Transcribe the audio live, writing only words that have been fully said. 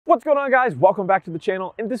What's going on, guys? Welcome back to the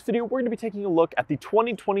channel. In this video, we're going to be taking a look at the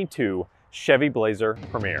 2022 Chevy Blazer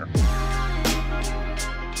Premier.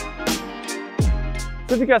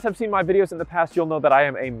 So if you guys have seen my videos in the past, you'll know that I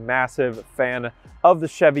am a massive fan of the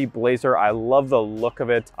Chevy Blazer. I love the look of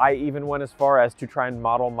it. I even went as far as to try and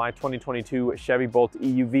model my 2022 Chevy Bolt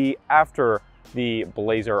EUV after the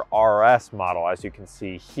Blazer RS model, as you can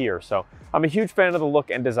see here. So I'm a huge fan of the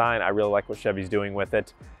look and design. I really like what Chevy's doing with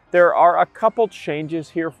it. There are a couple changes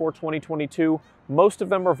here for 2022. Most of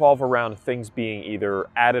them revolve around things being either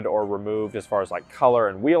added or removed as far as like color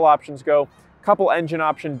and wheel options go. A couple engine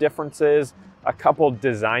option differences, a couple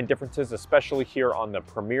design differences, especially here on the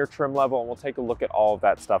Premier trim level, and we'll take a look at all of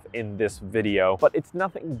that stuff in this video. But it's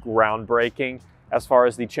nothing groundbreaking as far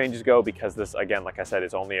as the changes go, because this, again, like I said,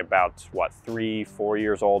 is only about, what, 3-4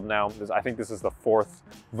 years old now. I think this is the 4th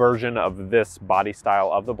version of this body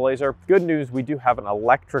style of the Blazer. Good news, we do have an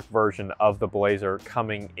electric version of the Blazer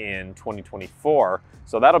coming in 2024,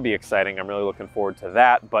 so that'll be exciting. I'm really looking forward to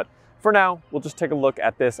that. But for now, we'll just take a look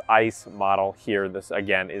at this ICE model here. This,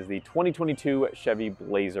 again, is the 2022 Chevy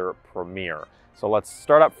Blazer Premier. So let's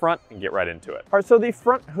start up front and get right into it. All right, so the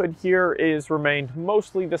front hood here is remained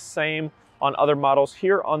mostly the same on other models.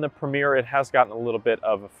 Here on the Premier, it has gotten a little bit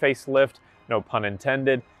of a facelift, no pun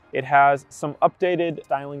intended. It has some updated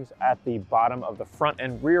stylings at the bottom of the front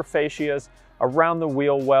and rear fascias, around the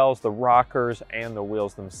wheel wells, the rockers, and the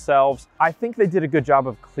wheels themselves. I think they did a good job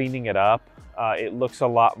of cleaning it up. It looks a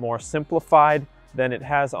lot more simplified than it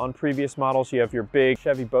has on previous models. You have your big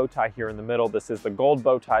Chevy bow tie here in the middle. This is the gold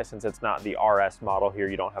bow tie, since it's not the RS model here.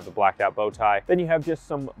 You don't have the blacked out bow tie. Then you have just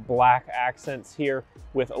some black accents here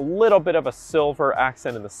with a little bit of a silver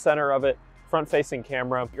accent in the center of it. Front-facing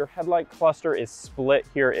camera. Your headlight cluster is split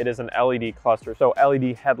here. It is an LED cluster, so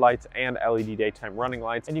LED headlights and LED daytime running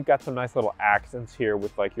lights. And you've got some nice little accents here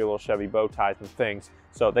with like your little Chevy bow ties and things.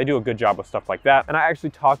 So they do a good job with stuff like that. And I actually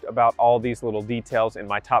talked about all these little details in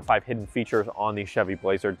my top 5 hidden features on the Chevy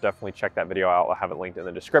Blazer. Definitely check that video out. I'll have it linked in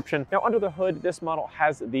the description. Now, under the hood, this model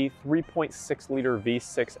has the 3.6 liter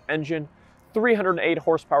V6 engine, 308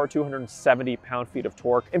 horsepower, 270 pound-feet of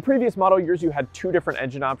torque. In previous model years, you had 2 different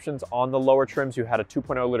engine options. On the lower trims, you had a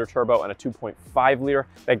 2.0 liter turbo and a 2.5 liter.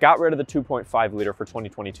 They got rid of the 2.5 liter for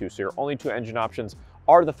 2022, so your only 2 engine options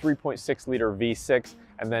are the 3.6 liter V6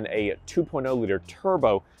 and then a 2.0 liter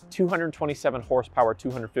turbo, 227 horsepower,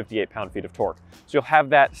 258 pound-feet of torque. So you'll have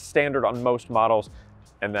that standard on most models.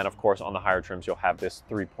 And then, of course, on the higher trims, you'll have this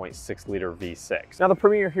 3.6 liter V6. Now, the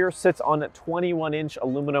Premier here sits on 21-inch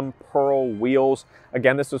aluminum pearl wheels.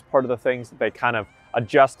 Again, this was part of the things that they kind of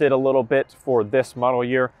adjusted a little bit for this model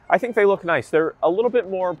year. I think they look nice. They're a little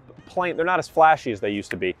bit more plain. They're not as flashy as they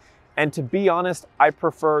used to be. And to be honest, I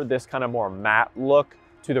prefer this kind of more matte look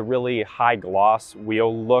to the really high gloss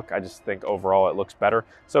wheel look. I just think overall it looks better.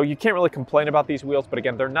 So you can't really complain about these wheels, but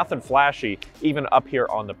again, they're nothing flashy, even up here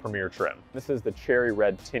on the Premier trim. This is the cherry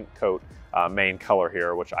red tint coat main color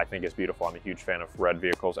here, which I think is beautiful. I'm a huge fan of red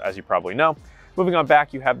vehicles, as you probably know. Moving on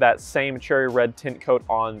back, you have that same cherry red tint coat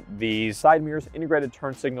on these side mirrors, integrated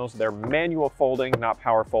turn signals. They're manual folding, not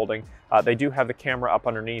power folding. They do have the camera up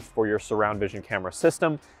underneath for your surround vision camera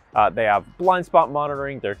system. They have blind spot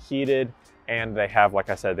monitoring, they're heated, and they have, like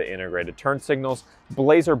I said, the integrated turn signals.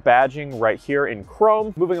 Blazer badging right here in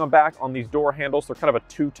chrome. Moving on back on these door handles, they're kind of a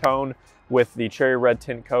two-tone with the cherry red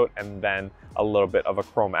tint coat and then a little bit of a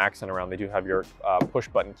chrome accent around. They do have your push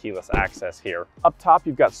button keyless access here. Up top,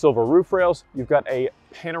 you've got silver roof rails. You've got a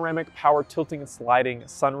panoramic power tilting and sliding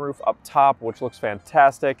sunroof up top, which looks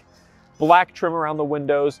fantastic. Black trim around the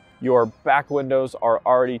windows. Your back windows are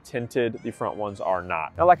already tinted. The front ones are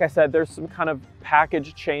not. Now, like I said, there's some kind of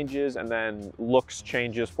package changes and then looks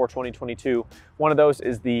changes for 2022. One of those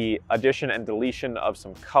is the addition and deletion of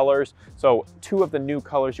some colors. So 2 of the new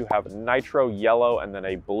colors, you have nitro yellow and then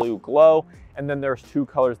a blue glow. And then there's 2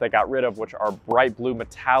 colors they got rid of, which are bright blue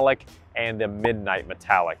metallic and the midnight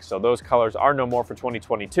metallic. So those colors are no more for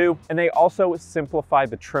 2022. And they also simplified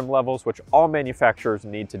the trim levels, which all manufacturers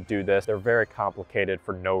need to do this. They're very complicated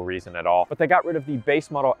for no reason at all. But they got rid of the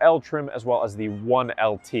base model L trim as well as the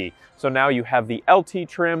 1LT. So now you have the LT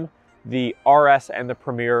trim, the RS, and the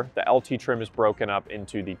Premier. The LT trim is broken up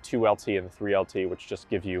into the 2LT and the 3LT, which just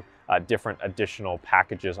give you different additional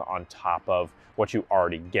packages on top of what you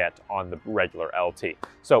already get on the regular LT.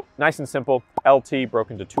 So nice and simple, LT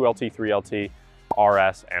broken to 2LT, 3LT,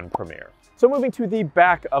 RS, and Premier. So moving to the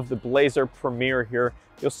back of the Blazer Premier here,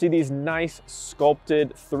 you'll see these nice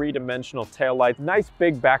sculpted 3-dimensional taillights, nice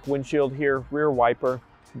big back windshield here, rear wiper,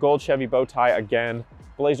 gold Chevy bow tie again,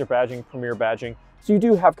 Blazer badging, Premier badging. So you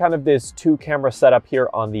do have kind of this 2-camera setup here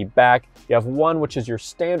on the back. You have one which is your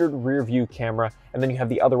standard rear view camera, and then you have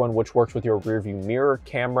the other one which works with your rear view mirror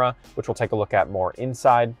camera, which we'll take a look at more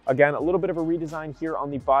inside. Again, a little bit of a redesign here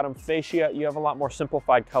on the bottom fascia. You have a lot more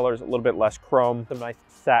simplified colors, a little bit less chrome, some nice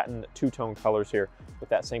satin two-tone colors here with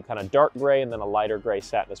that same kind of dark gray and then a lighter gray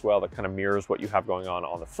satin as well that kind of mirrors what you have going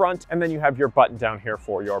on the front. And then you have your button down here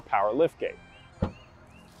for your power liftgate.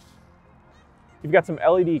 You've got some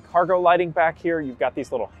LED cargo lighting back here. You've got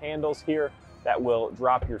these little handles here that will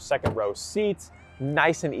drop your second row seats.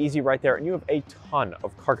 Nice and easy right there. And you have a ton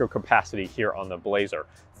of cargo capacity here on the Blazer.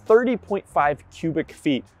 30.5 cubic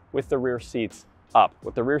feet with the rear seats up.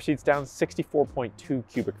 With the rear seats down, 64.2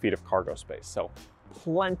 cubic feet of cargo space. So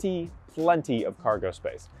plenty of cargo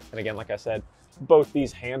space. And again, like I said, both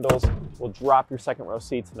these handles will drop your second row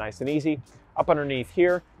seats nice and easy. Up underneath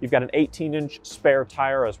here, you've got an 18-inch spare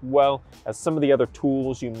tire as well as some of the other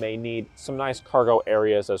tools you may need. Some nice cargo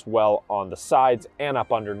areas as well on the sides and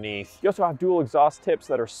up underneath. You also have dual exhaust tips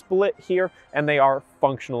that are split here, and they are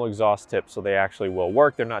functional exhaust tips, so they actually will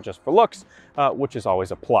work. They're not just for looks, which is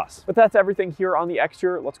always a plus. But that's everything here on the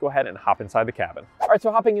exterior. Let's go ahead and hop inside the cabin. All right,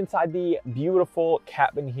 so hopping inside the beautiful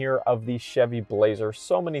cabin here of the Chevy Blazer.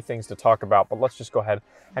 So many things to talk about, but let's just go ahead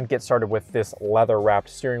and get started with this leather-wrapped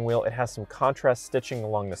steering wheel. It has some contrast stitching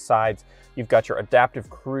along the sides. You've got your adaptive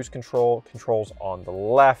cruise controls on the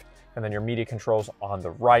left, and then your media controls on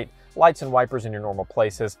the right. Lights and wipers in your normal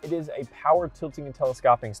places. It is a power tilting and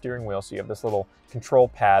telescoping steering wheel, so you have this little control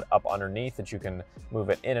pad up underneath that you can move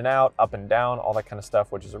it in and out, up and down, all that kind of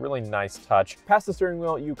stuff, which is a really nice touch. Past the steering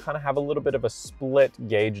wheel, you kind of have a little bit of a split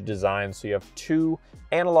gauge design, so you have 2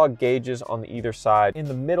 analog gauges on either side. In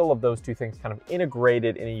the middle of those 2 things kind of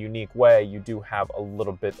integrated in a unique way, you do have a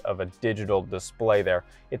little bit of a digital display there.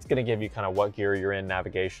 It's going to give you kind of what gear you're in,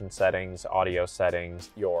 navigation settings, audio settings,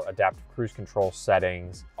 your adaptive cruise control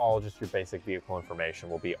settings, all just your basic vehicle information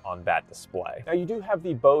will be on that display. Now you do have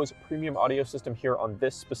the Bose premium audio system here on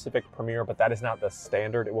this specific Premier, but that is not the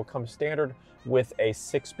standard. It will come standard with a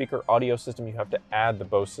 6-speaker audio system. You have to add the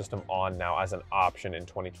Bose system on now as an option in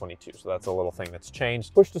 2022. So that's a little thing that's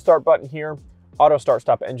changed. Push to start button here, auto start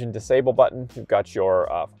stop engine disable button. You've got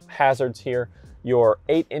your hazards here, your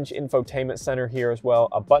 8-inch infotainment center here as well,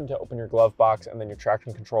 a button to open your glove box, and then your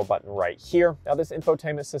traction control button right here. Now this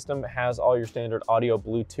infotainment system has all your standard audio,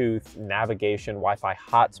 Bluetooth, navigation, Wi-Fi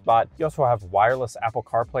hotspot. You also have wireless Apple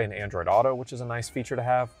CarPlay and Android Auto, which is a nice feature to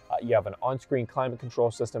have. You have an on-screen climate control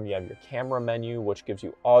system. You have your camera menu, which gives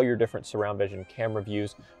you all your different surround vision camera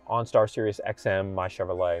views, OnStar, Sirius XM, My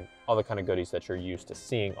Chevrolet, all the kind of goodies that you're used to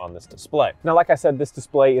seeing on this display. Now, like I said, this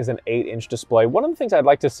display is an 8-inch display. One of the things I'd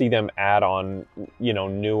like to see them add on,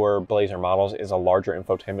 newer Blazer models is a larger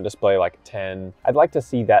infotainment display, like 10. I'd like to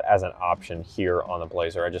see that as an option here on the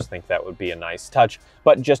Blazer. I just think that would be a nice touch,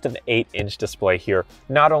 but just an 8-inch display here,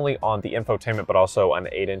 not only on the infotainment, but also an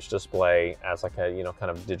 8-inch display as like a,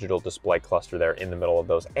 kind of digital display cluster there in the middle of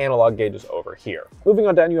those analog gauges over here. Moving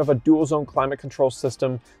on down, you have a dual zone climate control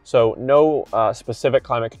system. So no specific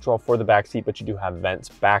climate control for the back seat, but you do have vents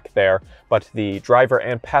back there. But the driver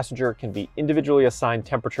and passenger can be individually assigned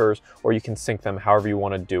temperatures, or you can sync them however you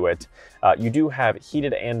want to do it. You do have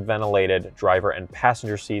heated and ventilated driver and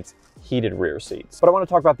passenger seats, heated rear seats. But I want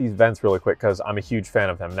to talk about these vents really quick because I'm a huge fan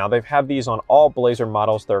of them. Now they've had these on all Blazer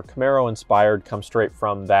models. They're Camaro inspired, come straight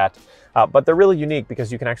from that. But they're really unique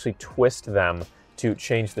because you can actually twist them to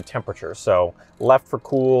change the temperature. So left for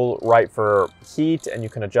cool, right for heat, and you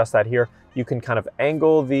can adjust that here. You can kind of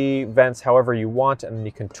angle the vents however you want, and then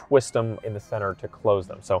you can twist them in the center to close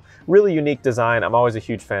them. So really unique design. I'm always a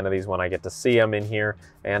huge fan of these when I get to see them in here,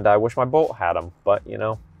 and I wish my Bolt had them, but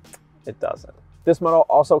it doesn't. This model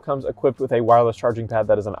also comes equipped with a wireless charging pad.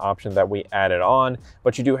 That is an option that we added on,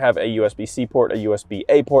 but you do have a USB-C port, a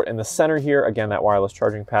USB-A port in the center here. Again, that wireless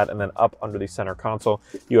charging pad, and then up under the center console,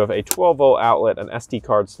 you have a 12-volt outlet, an SD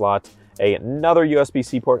card slot, another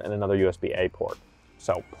USB-C port, and another USB-A port.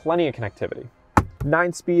 So plenty of connectivity.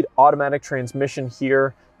 9-speed automatic transmission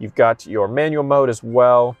here. You've got your manual mode as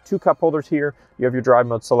well. 2 cup holders here. You have your drive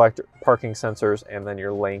mode select, parking sensors, and then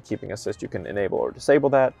your lane keeping assist. You can enable or disable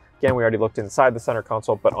that. Again, we already looked inside the center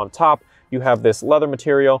console, but on top, you have this leather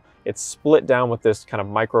material. It's split down with this kind of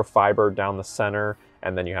microfiber down the center,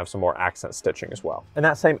 and then you have some more accent stitching as well. And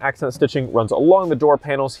that same accent stitching runs along the door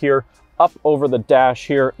panels here, up over the dash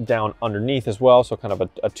here, down underneath as well, so kind of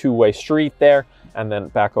a two-way street there. and then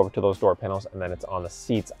back over to those door panels, and then it's on the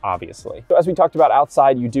seats, obviously. So as we talked about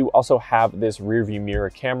outside, you do also have this rear view mirror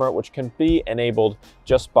camera, which can be enabled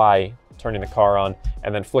just by turning the car on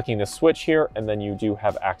and then flicking the switch here, and then you do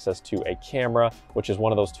have access to a camera, which is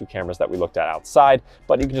one of those two cameras that we looked at outside.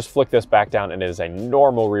 But you can just flick this back down and it is a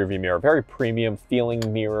normal rear view mirror, very premium feeling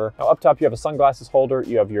mirror. Now up top you have a sunglasses holder,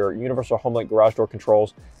 you have your universal HomeLink garage door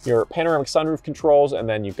controls, your panoramic sunroof controls, and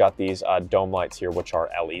then you've got these dome lights here, which are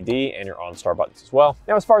LED, and your OnStar buttons as well.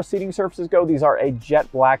 Now as far as seating surfaces go, these are a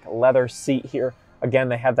jet black leather seat here. Again,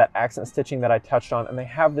 they have that accent stitching that I touched on, and they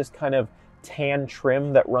have this kind of tan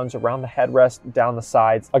trim that runs around the headrest, down the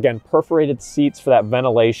sides. Again, perforated seats for that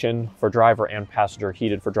ventilation for driver and passenger,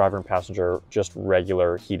 heated for driver and passenger, just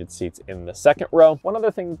regular heated seats in the second row. One other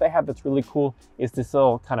thing that they have that's really cool is this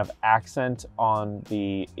little kind of accent on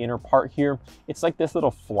the inner part here. It's like this little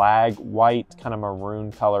flag, white, kind of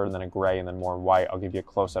maroon color, and then a gray, and then more white. I'll give you a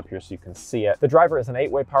close up here so you can see it. The driver is an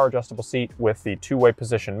 8-way power adjustable seat with the 2-way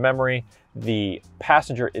position memory. The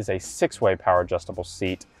passenger is a 6-way power adjustable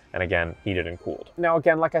seat, and again, heated and cooled. Now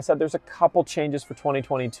again, like I said, there's a couple changes for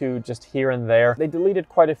 2022, just here and there. They deleted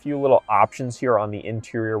quite a few little options here on the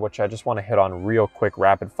interior, which I just want to hit on real quick,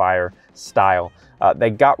 rapid fire style. They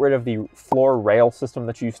got rid of the floor rail system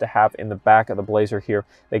that you used to have in the back of the Blazer here.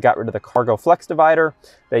 They got rid of the cargo flex divider.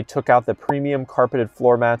 They took out the premium carpeted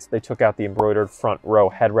floor mats. They took out the embroidered front row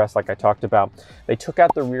headrest like I talked about. They took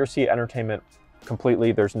out the rear seat entertainment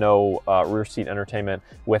completely. There's no rear seat entertainment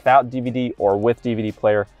without DVD or with DVD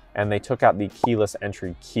player. And they took out the keyless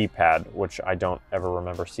entry keypad, which I don't ever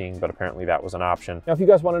remember seeing, but apparently that was an option. Now, if you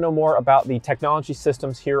guys want to know more about the technology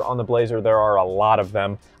systems here on the Blazer, there are a lot of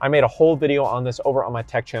them. I made a whole video on this over on my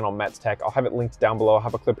tech channel, Met's Tech. I'll have it linked down below. I'll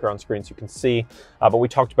have a clip here on screen so you can see. But we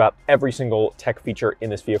talked about every single tech feature in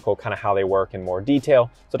this vehicle, kind of how they work in more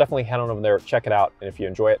detail. So definitely head on over there, check it out. And if you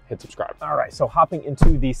enjoy it, hit subscribe. All right, so hopping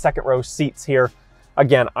into the second row seats here.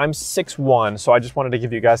 Again, I'm 6'1", so I just wanted to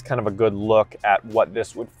give you guys kind of a good look at what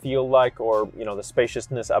this would feel like, or, you know, the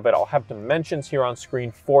spaciousness of it. I'll have dimensions here on screen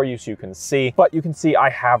for you so you can see. But you can see I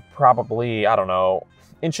have probably, I don't know,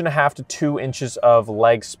 1.5 to 2 inches of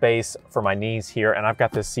leg space for my knees here, and I've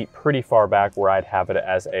got this seat pretty far back where I'd have it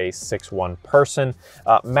as a 6'1" person.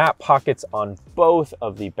 Mat pockets on both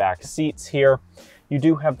of the back seats here. You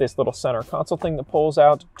do have this little center console thing that pulls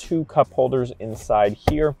out, 2 cup holders inside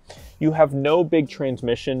here. You have no big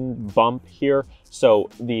transmission bump here, so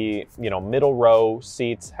the middle row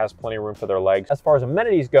seats has plenty of room for their legs. As far as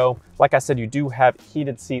amenities go, like I said, you do have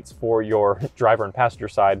heated seats for your driver and passenger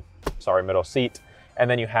side, sorry, middle seat. And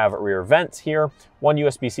then you have rear vents here, 1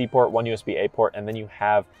 USB-C port, 1 USB-A port, and then you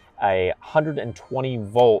have a 120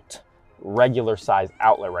 volt regular size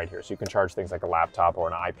outlet right here, so you can charge things like a laptop or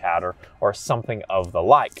an iPad or something of the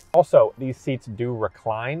like. Also, these seats do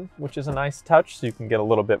recline, which is a nice touch, so you can get a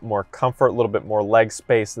little bit more comfort, a little bit more leg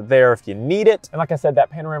space there if you need it. And like I said,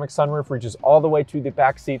 that panoramic sunroof reaches all the way to the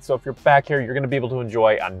back seat, so if you're back here, you're going to be able to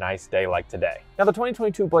enjoy a nice day like today. Now, the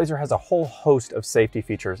 2022 Blazer has a whole host of safety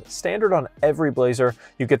features. Standard on every Blazer,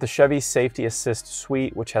 you get the Chevy Safety Assist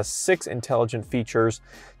Suite, which has 6 intelligent features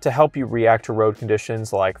to help you react to road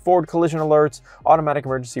conditions like forward collision alerts, automatic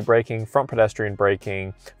emergency braking, front pedestrian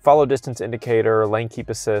braking, follow distance indicator, lane keep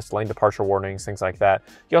assist, lane departure warnings, things like that.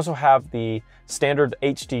 You also have the standard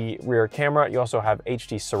HD rear camera. You also have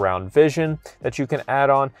HD surround vision that you can add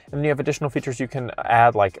on. And then you have additional features you can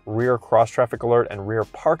add like rear cross traffic alert and rear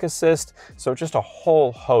park assist. So just a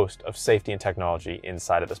whole host of safety and technology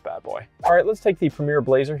inside of this bad boy. All right, let's take the Premier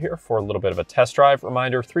Blazer here for a little bit of a test drive.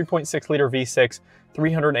 Reminder, 3.6 liter V6,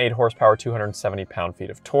 308 horsepower, 270 pound-feet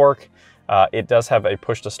of torque. It does have a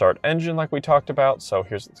push to start engine like we talked about. So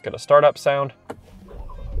let's get a startup sound.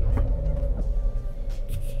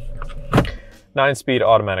 9-speed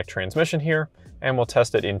automatic transmission here, and we'll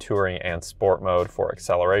test it in touring and sport mode for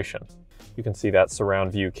acceleration. You can see that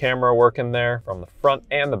surround view camera working there from the front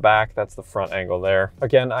and the back. That's the front angle there.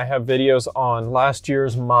 Again, I have videos on last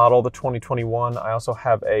year's model, the 2021. I also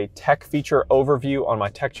have a tech feature overview on my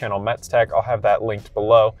tech channel, Met's Tech. I'll have that linked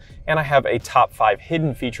below. And I have a top 5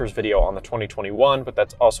 hidden features video on the 2021, but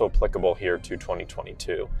that's also applicable here to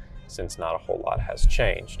 2022, since not a whole lot has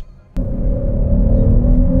changed.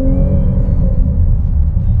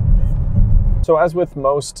 So as with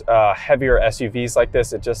most heavier SUVs like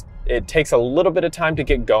this, it takes a little bit of time to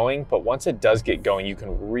get going, but once it does get going, you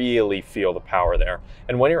can really feel the power there.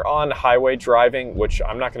 And when you're on highway driving, which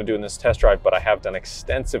I'm not going to do in this test drive, but I have done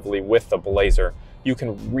extensively with the Blazer, you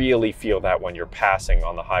can really feel that when you're passing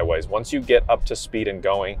on the highways. Once you get up to speed and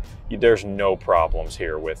going, there's no problems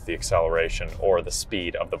here with the acceleration or the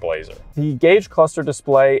speed of the Blazer. The gauge cluster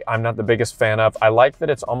display, I'm not the biggest fan of. I like that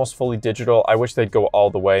it's almost fully digital. I wish they'd go all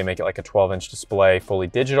the way, make it like a 12-inch display, fully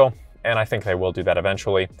digital. And I think they will do that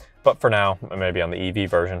eventually. But for now, maybe on the EV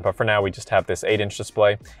version, but for now we just have this 8-inch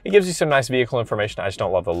display. It gives you some nice vehicle information. I just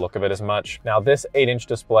don't love the look of it as much. Now this 8-inch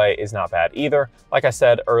display is not bad either. Like I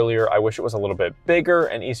said earlier, I wish it was a little bit bigger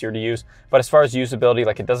and easier to use. But as far as usability,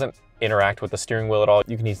 like it doesn't interact with the steering wheel at all.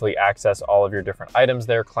 You can easily access all of your different items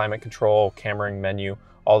there, climate control, cameraing menu,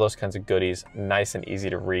 all those kinds of goodies, nice and easy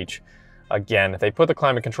to reach. Again, they put the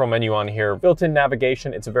climate control menu on here. Built-in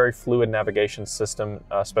navigation, it's a very fluid navigation system,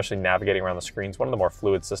 especially navigating around the screens. One of the more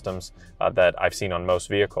fluid systems that I've seen on most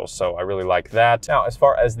vehicles, so I really like that. Now, as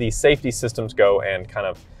far as the safety systems go and kind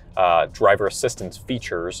of driver assistance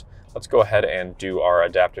features, let's go ahead and do our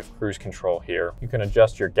adaptive cruise control here. You can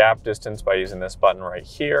adjust your gap distance by using this button right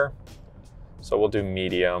here. So we'll do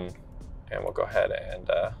medium, and we'll go ahead and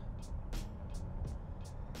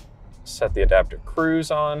set the adaptive cruise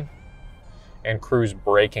on. And cruise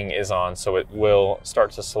braking is on, so it will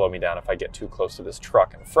start to slow me down if I get too close to this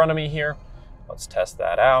truck in front of me here. Let's test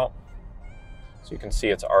that out. So you can see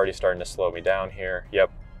it's already starting to slow me down here.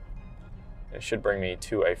 Yep. It should bring me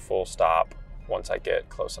to a full stop once I get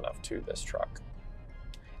close enough to this truck.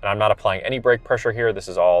 And I'm not applying any brake pressure here. This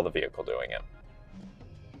is all the vehicle doing it.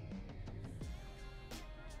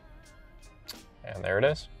 And there it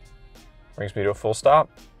is. Brings me to a full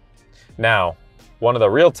stop. Now, one of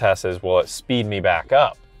the real tests is, will it speed me back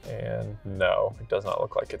up? And no, it does not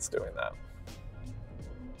look like it's doing that.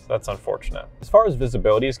 So that's unfortunate. As far as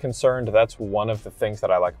visibility is concerned, that's one of the things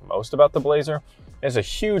that I like most about the Blazer. There's a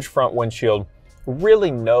huge front windshield,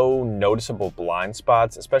 really no noticeable blind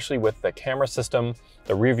spots, especially with the camera system,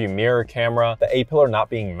 the rear view mirror camera, the A-pillar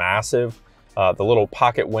not being massive, the little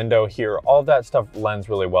pocket window here, all of that stuff lends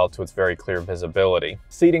really well to its very clear visibility.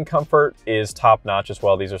 Seating comfort is top notch as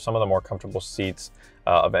well. These are some of the more comfortable seats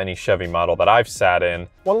of any Chevy model that I've sat in.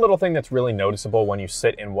 One little thing that's really noticeable when you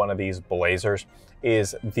sit in one of these Blazers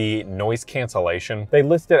is the noise cancellation. They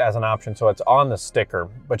list it as an option, so it's on the sticker,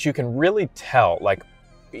 but you can really tell, like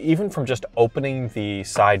even from just opening the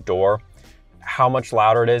side door, how much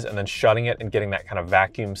louder it is, and then shutting it and getting that kind of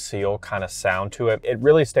vacuum seal kind of sound to it. It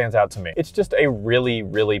really stands out to me. It's just a really,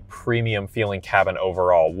 really premium feeling cabin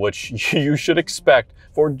overall, which you should expect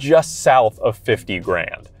for just south of 50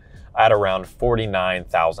 grand at around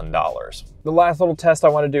 $49,000. The last little test I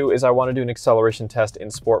want to do is I want to do an acceleration test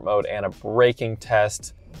in sport mode and a braking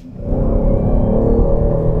test.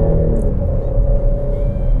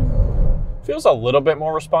 Feels a little bit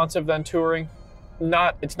more responsive than Touring.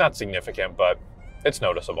 It's not significant, but it's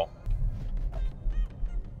noticeable.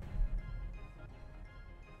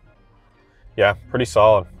 Yeah, pretty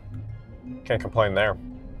solid. Can't complain there.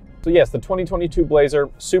 So yes, the 2022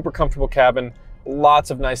 Blazer, super comfortable cabin,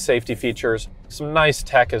 lots of nice safety features, some nice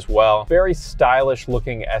tech as well. Very stylish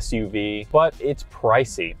looking SUV, but it's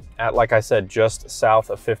pricey at, like I said, just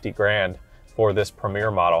south of 50 grand for this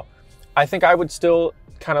Premier model. I think I would still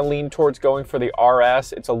kind of lean towards going for the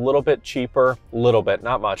RS. It's a little bit cheaper, little bit,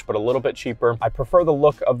 not much, but a little bit cheaper. I prefer the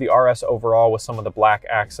look of the RS overall with some of the black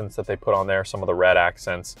accents that they put on there, some of the red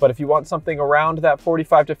accents. But if you want something around that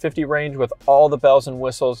 45 to 50 range with all the bells and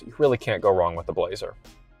whistles, you really can't go wrong with the Blazer.